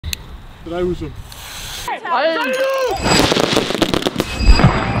Det er dig, Husk.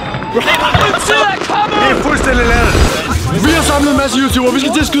 Politiet er kommet! Det er fuldstændig lavet. Vi har samlet en masse YouTubere. Vi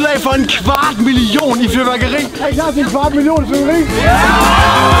skal til at skyde af for 250.000 i fyrværkeri. Er I klar til 250.000 i fyrværkeri?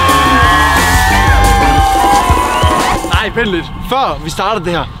 Nej, vent lidt. Før vi starter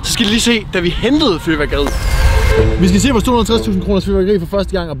det her, så skal I lige se, da vi hentede fyrværkeriet. Vi skal se vores 260.000 kroners fyrværkeri for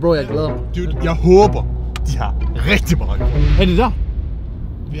første gang, og bro, jeg glæder mig. Dude, jeg håber, de har rigtig mange. Er det der?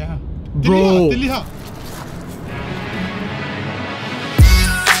 Vi er her. Bro. Det er lige her.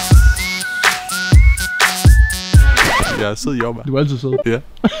 Jeg sidder i ommer. Du er altid sød. Ja.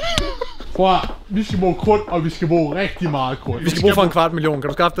 Prøv at, vi skal bruge krudt, og vi skal bruge rigtig meget krudt. Vi skal bruge for 250.000. Kan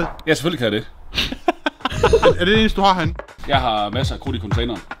du skaffe det? Ja, selvfølgelig kan jeg det. Er det eneste, du har herinde? Jeg har masser af krudt i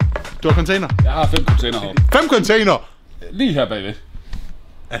containeren. Du har container? Jeg har 5 container heroppe. 5 container? Lige her bagved.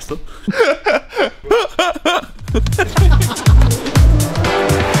 Afsted.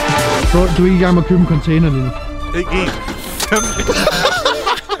 Bro, du er ikke i gang med at købe en container lige nu. Ikke en. 5.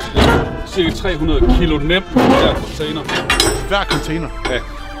 Cirka 300 kilo nemt hver container. Hver container? Ja.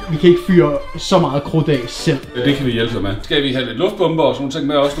 Vi kan ikke fyre så meget krudt af selv. Det kan vi hjælpe med. Skal vi have lidt luftbomber og sådan nogle ting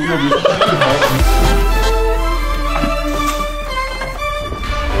med også nu, når vi...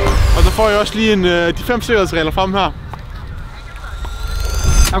 Og så får jeg også lige de 5 sikkerhedsregler frem her.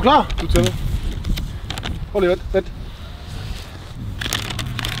 Er du klar? Du tæller. Prøv lige vent.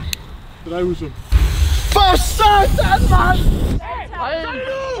 Det er dig, Husk. For satan, mand!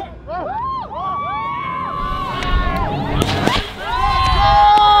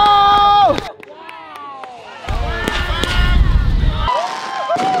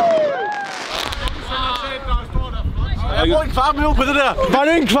 Jeg bruger 250.000 på det der. Var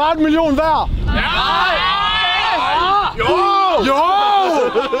det 250.000 værd? Nej! Jo!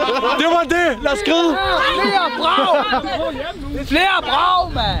 Det var det! Lad os skride! Flere brag! Det er flere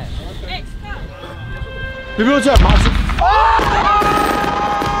brag, mand! Vi bliver nødt til at marche.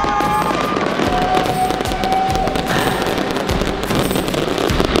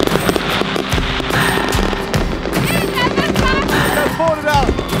 Lad os få det der!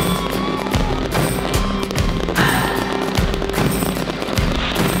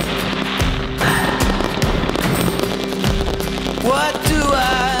 What do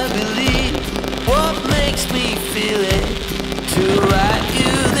I believe? What makes me feel it? To write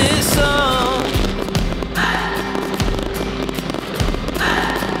you this song.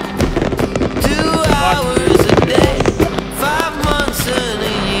 2 hours a day, 5 months and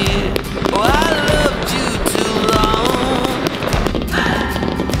a year. Oh, I loved you too long.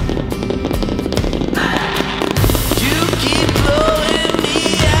 You keep blowing me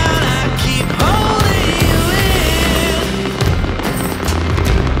out, I keep holding you in.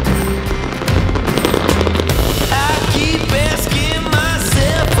 I keep asking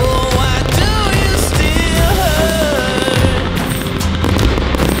myself, oh, why do you still hurt?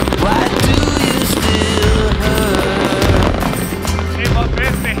 Why do you still hurt? Det er vores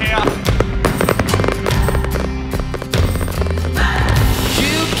bedste her.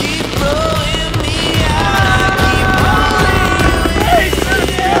 You keep blowing me out, I keep holding you in.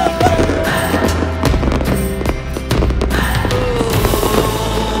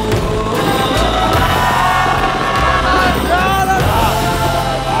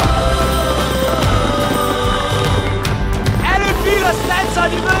 Alle biler standser,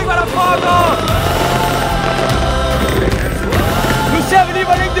 de ved ikke, hvad der foregår. Nu ser vi lige,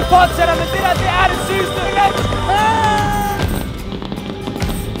 hvor længe det fortsætter, men det der, det er det sygeste.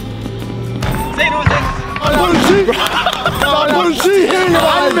 Se nu, se. Politi! Der er politi hele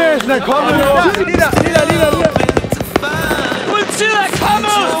vejen! Brandvæsenet er kommet nu! Lige der. Politiet er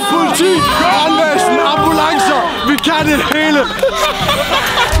kommet! Politi! Brandvæsen! Ambulancer! Vi kan det hele!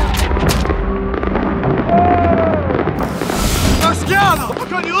 Hvad sker der? Hvor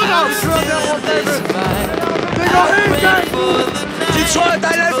går de ud der? Det går helt galt! De tror, at der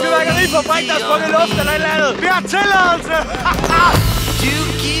er en fyrværkerifabrik, der har sprunget i luften eller et eller andet. Vi har tilladelse! You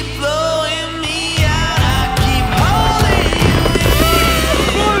keep blowing me out, I keep holding you in.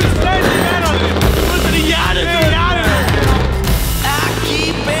 Fuldstændig vanderligt! Fuldstændig hjertet! I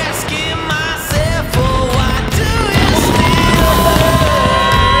keep asking myself, oh, why do you still hurt?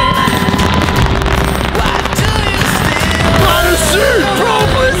 Why do you still Hvor er det sygt, bro!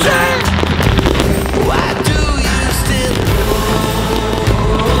 Politi! Why do you still hurt?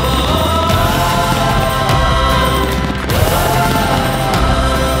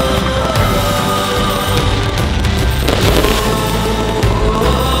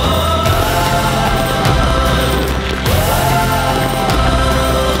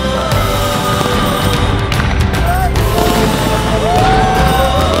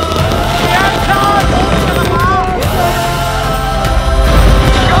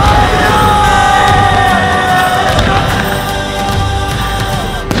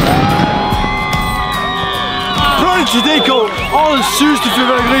 vildeste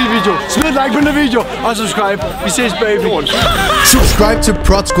fyrværkeri-video. Smid et like på den video, og subscribe. Vi ses, baby. Subscribe til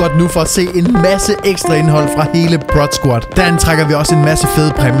Prod Squad nu for at se en masse ekstra indhold fra hele Prod Squad. Der trækker vi også en masse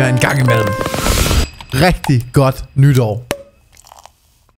fede præmier en gang imellem. Rigtig godt nytår.